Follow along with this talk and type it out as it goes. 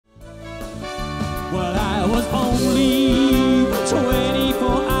was only 24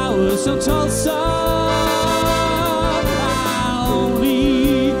 hours from Tulsa.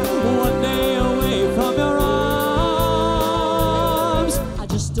 Only one day away from your arms. I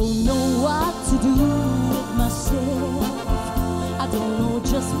just don't know what to do with myself. I don't know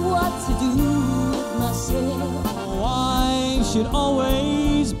just what to do with myself. Wives should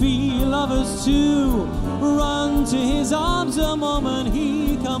always be lovers too. Run to his arms the moment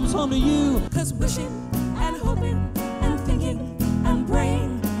he comes home to you. 'Cause wishing and hoping and thinking and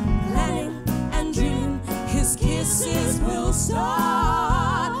praying, planning and dreaming, his kisses will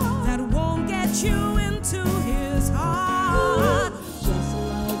start. That won't get you into his heart. Just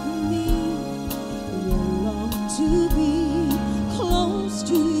like me, you long to be close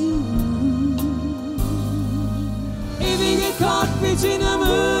to you. If you get caught between the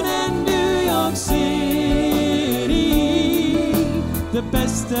moon and New York City, the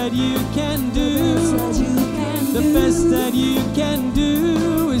best that you can do, the best that you can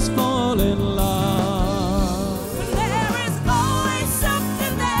do is fall in love. There is always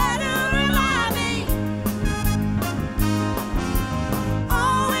something there to remind me.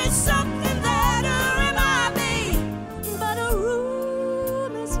 Always something there to remind me. But a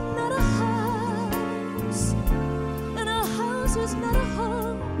room is not a house, and a house is not a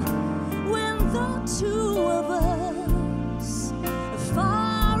home when the two of us are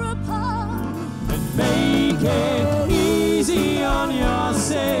far apart. And make it easy on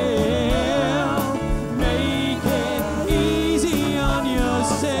yourself. Make it easy on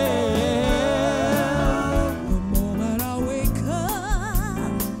yourself. The moment I wake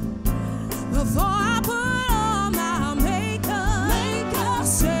up, before I put on my makeup,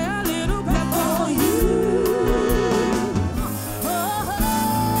 say a little bit for you.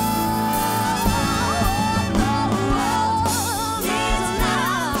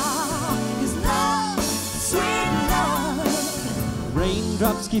 It's love, sweet love.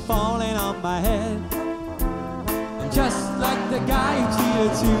 Raindrops keep falling on my head, and just like the guy who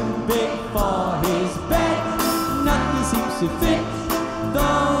cheated too big for his bed, nothing seems to fit.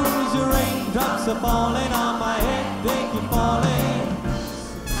 Those raindrops are falling on